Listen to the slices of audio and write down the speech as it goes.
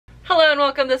Hello and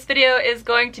welcome. This video is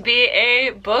going to be a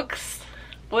books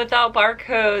without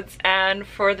barcodes, and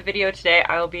for the video today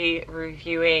I will be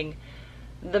reviewing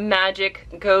The Magic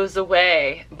Goes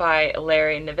Away by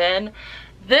Larry Niven.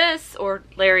 This, or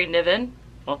Larry Niven,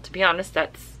 well, to be honest,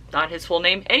 that's not his full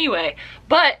name anyway,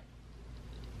 but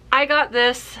I got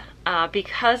this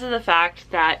because of the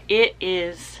fact that it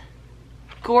is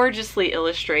gorgeously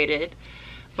illustrated.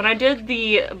 When I did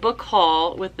the book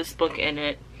haul with this book in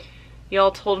it, y'all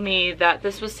told me that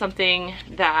this was something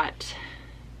that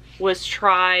was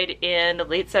tried in the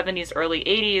late 70s, early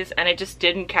 80s, and it just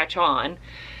didn't catch on.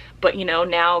 But you know,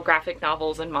 now graphic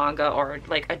novels and manga are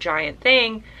like a giant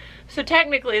thing. So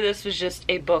technically this was just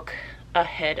a book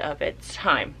ahead of its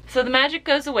time. So The Magic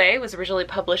Goes Away was originally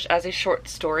published as a short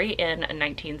story in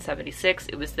 1976.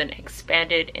 It was then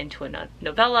expanded into a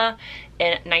novella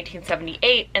in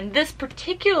 1978. And this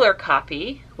particular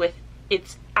copy, with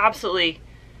its absolutely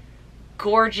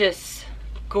gorgeous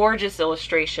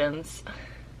illustrations,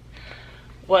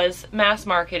 was mass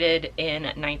marketed in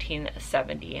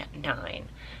 1979.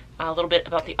 A little bit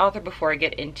about the author before I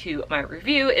get into my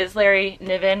review is Larry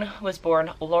Niven was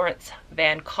born Lawrence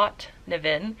Van Cott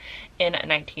Niven in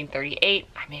 1938.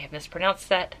 I may have mispronounced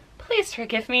that. Please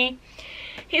forgive me.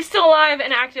 He's still alive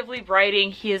and actively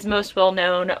writing. He is most well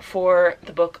known for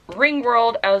the book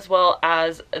Ringworld, as well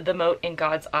as The Mote in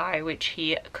God's Eye, which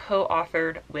he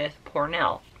co-authored with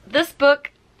Pornell. This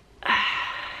book,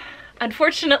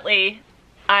 unfortunately,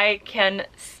 I can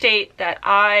state that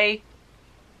I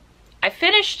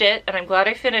finished it, and I'm glad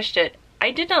I finished it.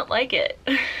 I did not like it.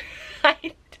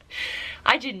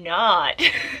 I did not.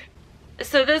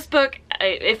 So this book,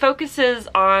 it focuses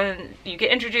on, you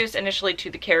get introduced initially to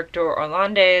the character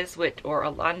Orlandes, or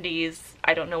Orlandes.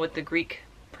 I don't know what the Greek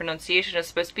pronunciation is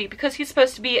supposed to be, because he's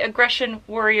supposed to be a Grecian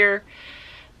warrior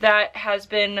that has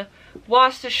been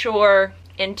washed ashore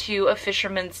into a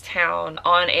fisherman's town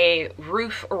on a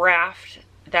roof raft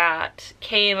that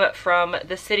came from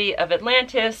the city of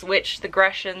Atlantis, which the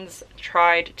Grecians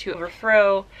tried to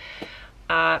overthrow.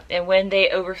 And when they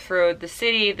overthrew the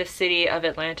city of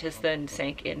Atlantis then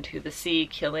sank into the sea,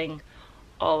 killing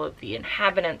all of the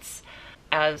inhabitants.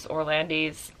 As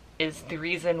Orlandes is the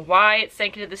reason why it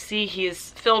sank into the sea, he is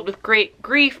filled with great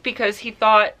grief because he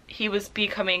thought he was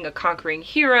becoming a conquering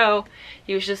hero.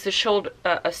 He was just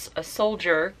a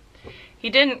soldier. He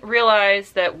didn't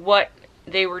realize that what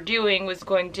they were doing was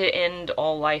going to end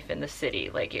all life in the city.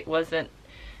 Like, it wasn't,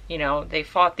 you know, they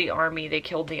fought the army, they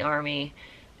killed the army,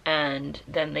 and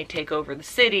then they take over the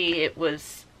city. It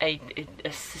was a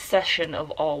cessation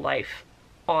of all life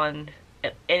in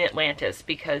Atlantis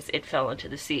because it fell into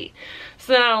the sea.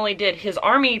 So not only did his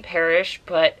army perish,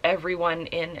 but everyone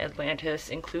in Atlantis,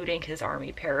 including his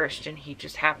army, perished, and he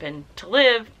just happened to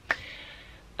live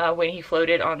when he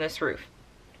floated on this roof.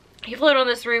 He floated on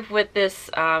this roof with this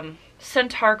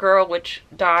centaur girl, which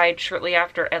died shortly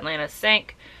after Atlantis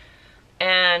sank,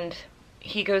 and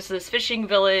he goes to this fishing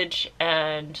village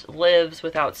and lives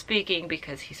without speaking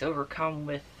because he's overcome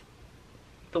with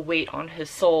the weight on his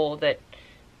soul that,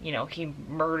 you know, he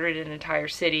murdered an entire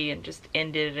city and just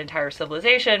ended an entire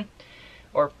civilization,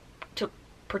 or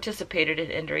participated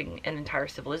in ending an entire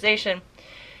civilization.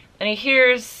 And he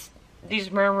hears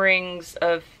these murmurings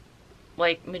of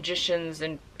like magicians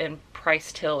and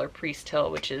Priest Hill,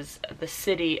 which is the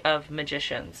city of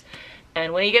magicians.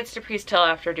 And when he gets to Priest Hill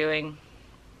after doing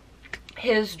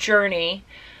his journey,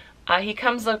 he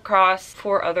comes across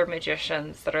 4 other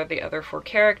magicians that are the other 4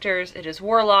 characters. It is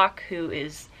Warlock, who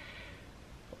is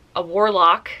a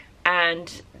warlock,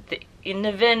 and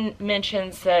Niven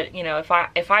mentions that, you know, if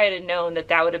I had known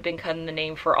that would have become the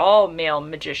name for all male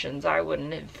magicians, I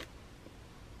wouldn't have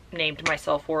named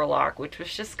myself Warlock, which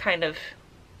was just kind of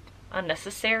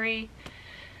unnecessary.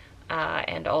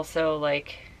 And also,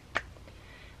 like,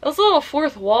 it was a little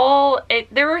fourth wall.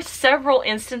 There were several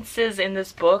instances in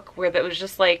this book where that was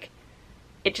just like,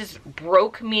 it just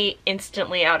broke me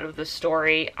instantly out of the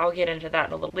story. I'll get into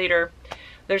that a little later.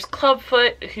 There's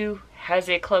Clubfoot, who has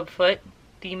a clubfoot,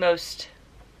 the most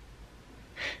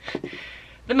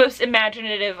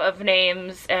imaginative of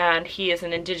names, and he is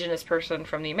an indigenous person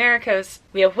from the Americas.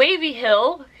 We have Wavy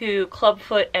Hill, who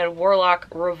Clubfoot and Warlock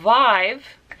revive,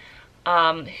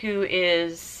 who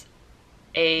is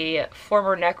a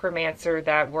former necromancer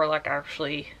that Warlock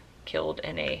actually killed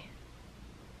in a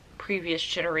previous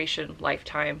generation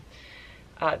lifetime.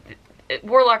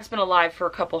 Warlock's been alive for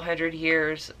a couple hundred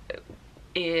years.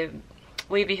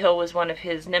 Wavy Hill was one of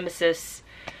his nemesis,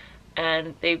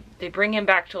 and they bring him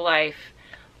back to life,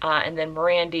 and then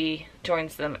Mirandee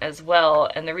joins them as well.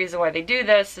 And the reason why they do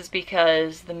this is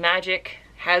because the magic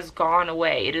has gone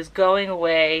away. It is going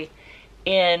away,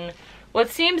 in what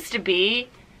seems to be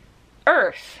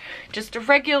Earth, just a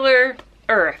regular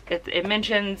Earth. It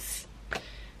mentions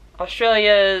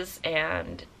Australia's,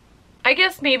 and I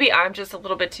guess maybe I'm just a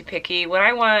little bit too picky. When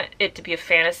I want it to be a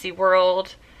fantasy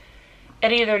world,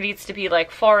 it either needs to be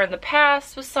like far in the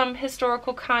past with some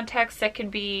historical context that can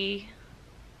be,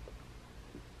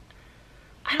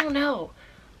 I don't know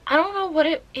what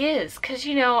it is, because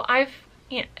you know,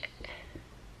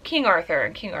 King Arthur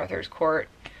and King Arthur's court,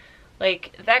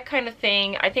 like that kind of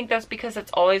thing. I think that's because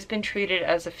it's always been treated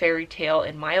as a fairy tale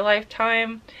in my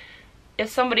lifetime. If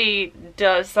somebody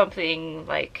does something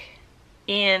like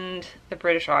in the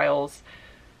British Isles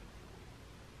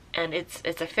and it's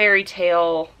a fairy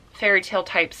tale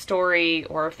type story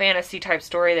or a fantasy type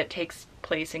story that takes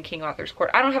place in King Arthur's court,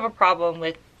 I don't have a problem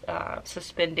with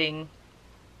suspending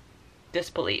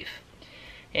disbelief.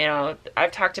 You know,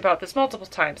 I've talked about this multiple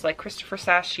times, like Christopher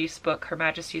Sasche's book, Her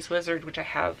Majesty's Wizard, which I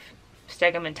have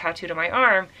stegomen tattooed on my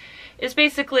arm, is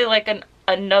basically like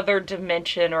another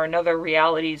dimension or another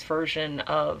reality's version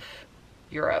of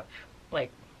Europe,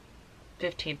 like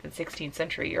 15th and 16th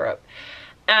century Europe.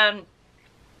 And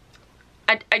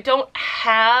I don't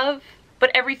have,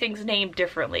 but everything's named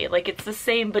differently. Like it's the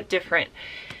same but different.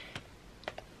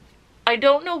 I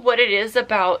don't know what it is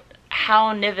about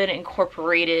how Niven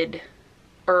incorporated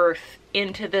Earth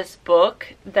into this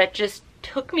book that just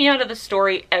took me out of the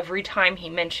story every time he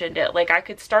mentioned it. Like I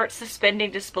could start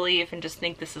suspending disbelief and just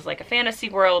think this is like a fantasy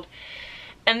world,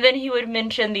 and then he would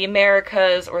mention the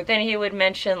Americas, or then he would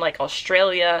mention like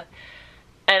Australia,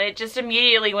 and it just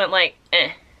immediately went like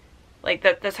eh. Like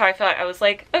that's how I felt. I was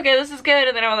like, okay, this is good,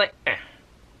 and then I was like eh.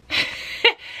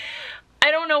 I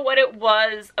don't know what it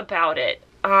was about it.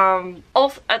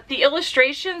 Also the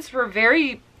illustrations were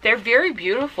they're very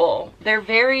beautiful. They're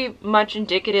very much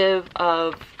indicative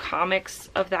of comics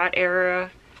of that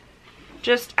era.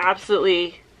 Just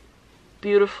absolutely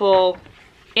beautiful,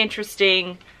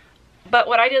 interesting. But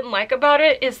what I didn't like about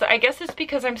it is that, I guess it's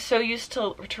because I'm so used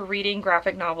to reading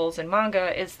graphic novels and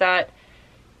manga, is that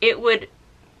it would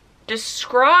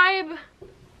describe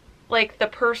like the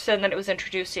person that it was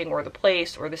introducing or the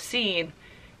place or the scene,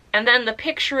 and then the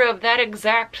picture of that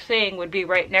exact thing would be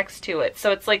right next to it.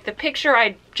 So it's like the picture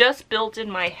I just built in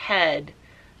my head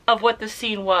of what the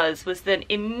scene was then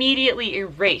immediately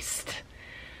erased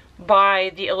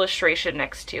by the illustration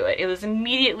next to it. It was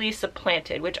immediately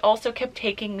supplanted, which also kept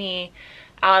taking me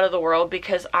out of the world,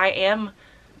 because I am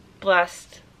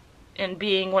blessed in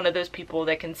being one of those people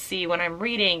that can see when I'm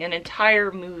reading an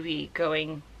entire movie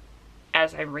going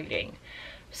as I'm reading.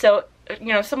 So,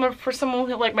 you know, for someone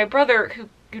who, like my brother, who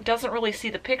doesn't really see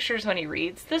the pictures when he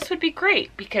reads, this would be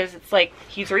great, because it's like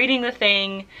he's reading the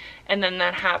thing and then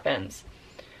that happens.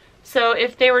 So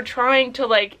if they were trying to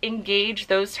like engage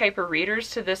those type of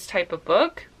readers to this type of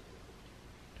book,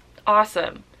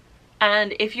 awesome.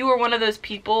 And if you were one of those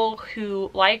people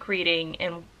who like reading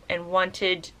and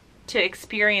wanted to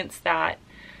experience that,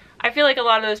 I feel like a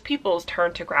lot of those people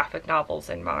turn to graphic novels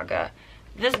and manga.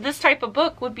 This type of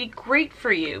book would be great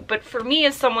for you. But for me,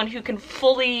 as someone who can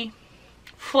fully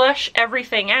flesh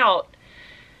everything out,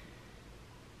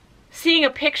 seeing a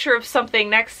picture of something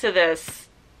next to this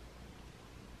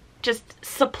just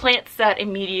supplants that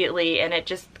immediately, and it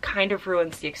just kind of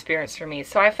ruins the experience for me.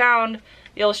 So I found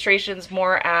the illustrations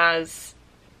more as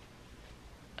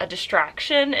a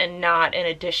distraction and not an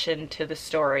addition to the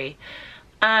story.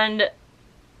 And,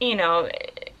 you know,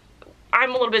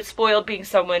 I'm a little bit spoiled being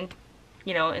someone,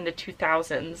 you know, in the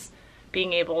 2000s,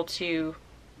 being able to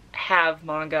have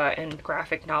manga and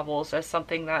graphic novels as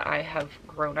something that I have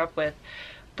grown up with.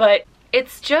 But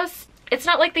it's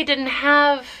not like they didn't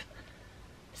have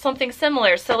something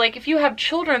similar. So like if you have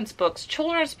children's books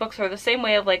are the same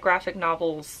way of like graphic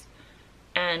novels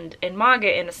and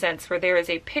manga, in a sense, where there is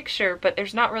a picture but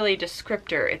there's not really a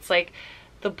descriptor. It's like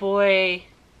the boy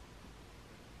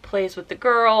plays with the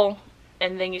girl,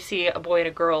 and then you see a boy and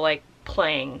a girl like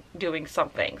playing, doing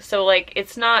something. So like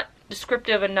it's not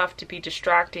descriptive enough to be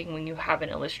distracting when you have an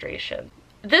illustration.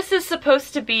 This is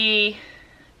supposed to be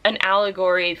an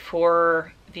allegory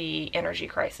for the energy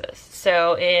crisis.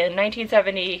 So in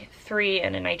 1973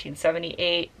 and in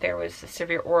 1978 there was a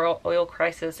severe oil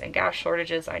crisis and gas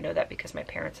shortages. I know that because my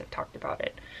parents have talked about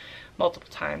it multiple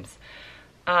times.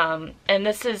 And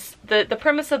this is the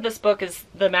premise of this book is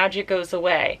the magic goes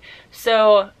away.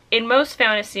 So in most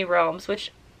fantasy realms,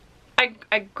 which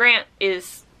I grant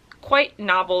is quite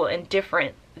novel and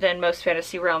different than most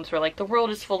fantasy realms, where like the world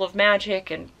is full of magic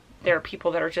and there are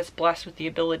people that are just blessed with the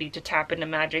ability to tap into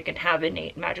magic and have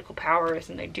innate magical powers,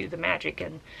 and they do the magic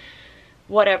and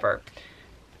whatever.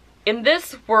 In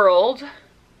this world,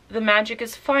 the magic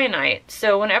is finite.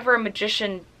 So whenever a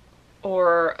magician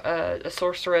or a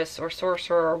sorceress or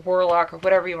sorcerer or warlock or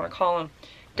whatever you want to call them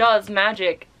does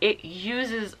magic, it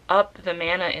uses up the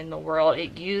mana in the world.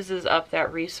 It uses up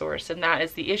that resource, and that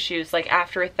is the issue. It's like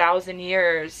after 1,000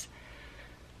 years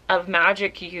of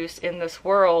magic use in this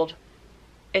world,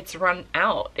 it's run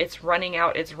out. It's running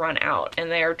out. It's run out.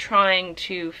 And they are trying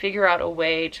to figure out a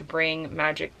way to bring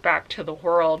magic back to the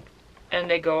world. And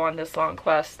they go on this long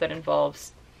quest that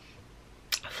involves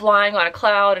flying on a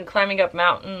cloud and climbing up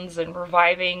mountains and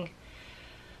reviving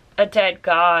a dead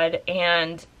god.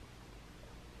 And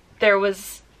there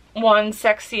was one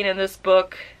sex scene in this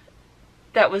book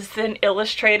that was then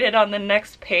illustrated on the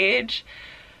next page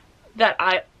that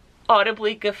I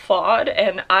audibly guffawed,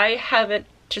 and I haven't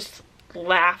just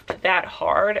laughed that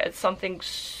hard at something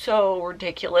so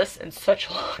ridiculous in such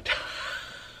a long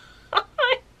time.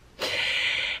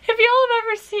 If y'all have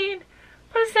ever seen,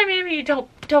 what is that movie?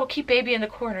 Don't keep baby in the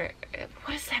corner.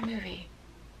 What is that movie?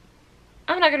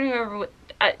 I'm not gonna remember what.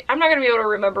 I'm not gonna be able to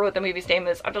remember what the movie's name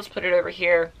is. I'll just put it over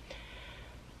here.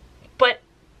 But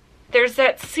there's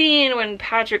that scene when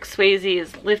Patrick Swayze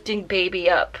is lifting baby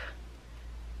up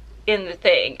in the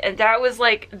thing, and that was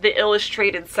like the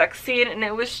illustrated sex scene, and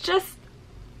it was just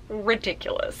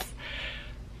ridiculous.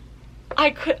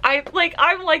 I'm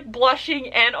like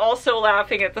blushing and also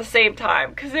laughing at the same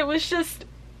time because it was just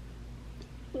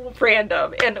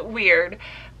random and weird.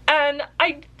 And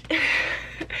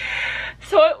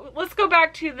so let's go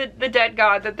back to the dead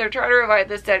god, that they're trying to revive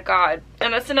this dead god.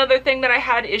 And that's another thing that I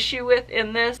had issue with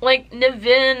in this. Like,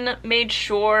 Niven made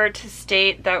sure to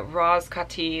state that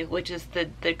Rozkati, which is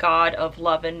the god of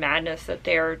love and madness that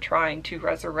they're trying to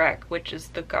resurrect, which is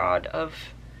the god of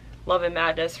love and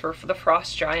madness for the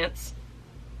frost giants,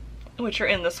 which are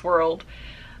in this world.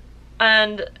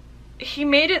 And he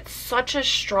made it such a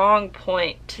strong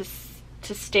point to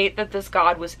state that this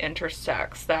god was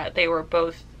intersex, that they were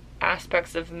both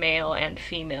aspects of male and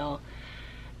female.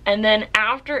 And then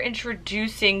after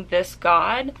introducing this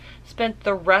god, spent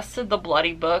the rest of the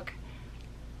bloody book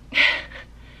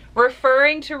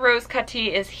referring to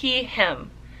Rozkati as he,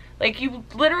 him. Like, you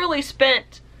literally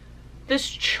spent this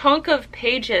chunk of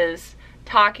pages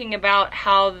talking about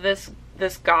how this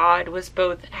god was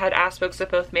had aspects of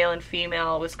both male and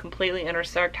female, was completely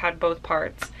intersect, had both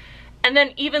parts. And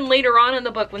then even later on in the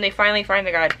book, when they finally find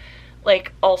the god,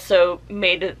 like, also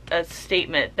made a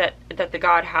statement that the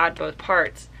god had both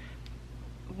parts.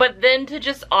 But then to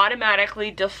just automatically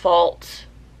default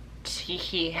to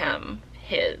he, him,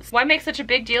 his. Why make such a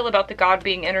big deal about the god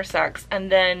being intersex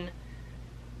and then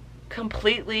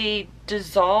completely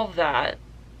dissolve that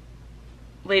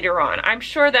later on? I'm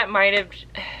sure that might have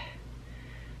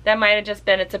just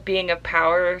been, it's a being of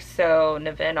power, so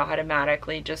Niven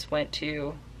automatically just went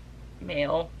to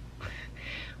male.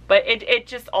 But it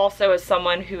just also, as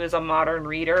someone who is a modern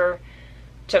reader,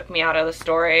 took me out of the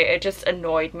story. It just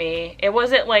annoyed me. It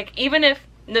wasn't like, even if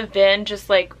Niven just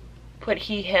like put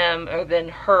he, him, or then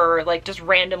her, like just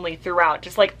randomly throughout,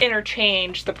 just like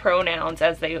interchange the pronouns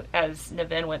as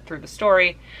Niven went through the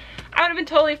story, I would have been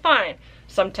totally fine.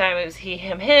 Sometimes it was he,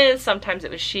 him, his, sometimes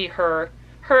it was she, her,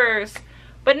 hers.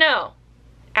 But no,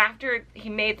 after he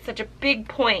made such a big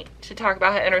point to talk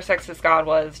about how intersex this god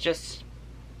was, just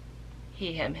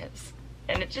he, him, his.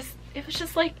 And it was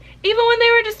just like, even when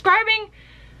they were describing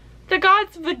the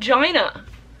god's vagina,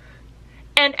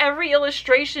 and every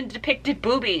illustration depicted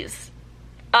boobies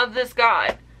of this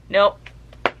god. Nope.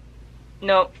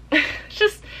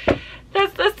 Just,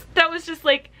 that was just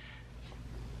like,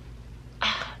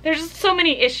 there's just so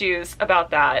many issues about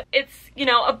that. It's, you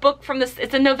know, a book from this,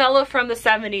 it's a novella from the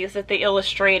 70s that they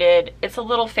illustrated. It's a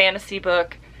little fantasy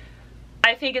book.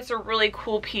 I think it's a really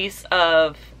cool piece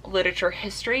of literature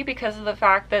history because of the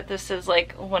fact that this is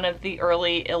like one of the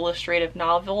early illustrative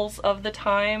novels of the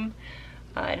time.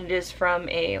 And it is from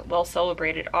a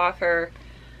well-celebrated author.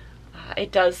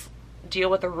 It does deal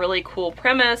with a really cool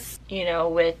premise, you know,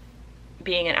 with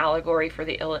being an allegory for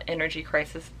the energy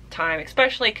crisis time,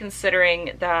 especially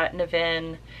considering that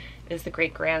Niven is the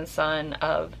great-grandson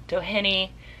of Doheny,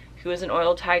 who is an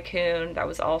oil tycoon that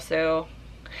was also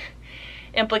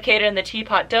implicated in the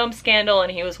Teapot Dome scandal,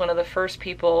 and he was one of the first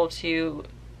people to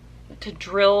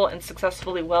drill and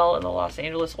successfully well in the Los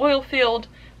Angeles oil field,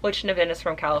 which Niven is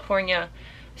from California.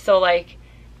 So like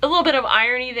a little bit of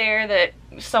irony there that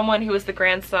someone who was the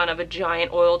grandson of a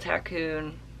giant oil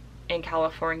tycoon in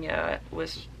California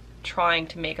was trying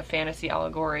to make a fantasy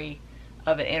allegory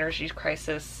of an energy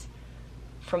crisis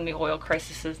from the oil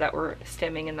crises that were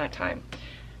stemming in that time.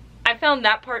 I found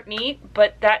that part neat,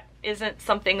 but that isn't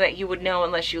something that you would know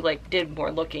unless you like did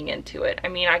more looking into it. I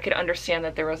mean, I could understand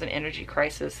that there was an energy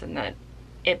crisis and that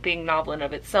it being novel in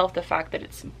of itself, the fact that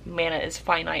its mana is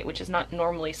finite, which is not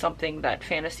normally something that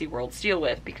fantasy worlds deal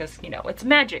with because, you know, it's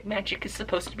magic. Magic is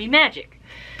supposed to be magic.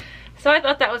 So I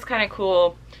thought that was kind of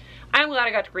cool. I'm glad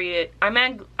I got to read it. I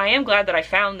am glad that I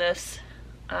found this.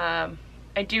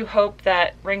 I do hope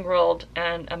that Ringworld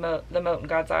and the Moat in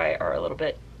God's Eye are a little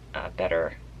bit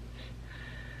better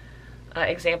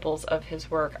examples of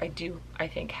his work. I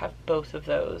think, have both of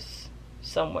those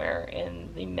somewhere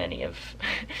in the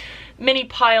many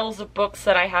piles of books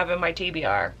that I have in my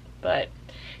TBR. But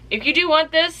if you do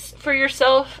want this for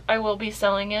yourself, I will be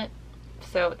selling it.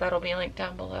 So that'll be linked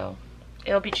down below.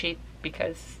 It'll be cheap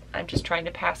because I'm just trying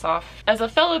to pass off, as a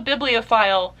fellow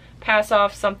bibliophile, pass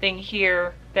off something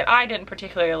here that I didn't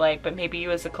particularly like, but maybe you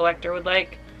as a collector would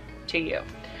like, to you.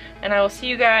 And I will see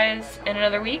you guys in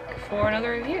another week for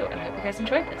another review. And I hope you guys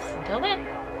enjoyed this. Until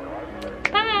then.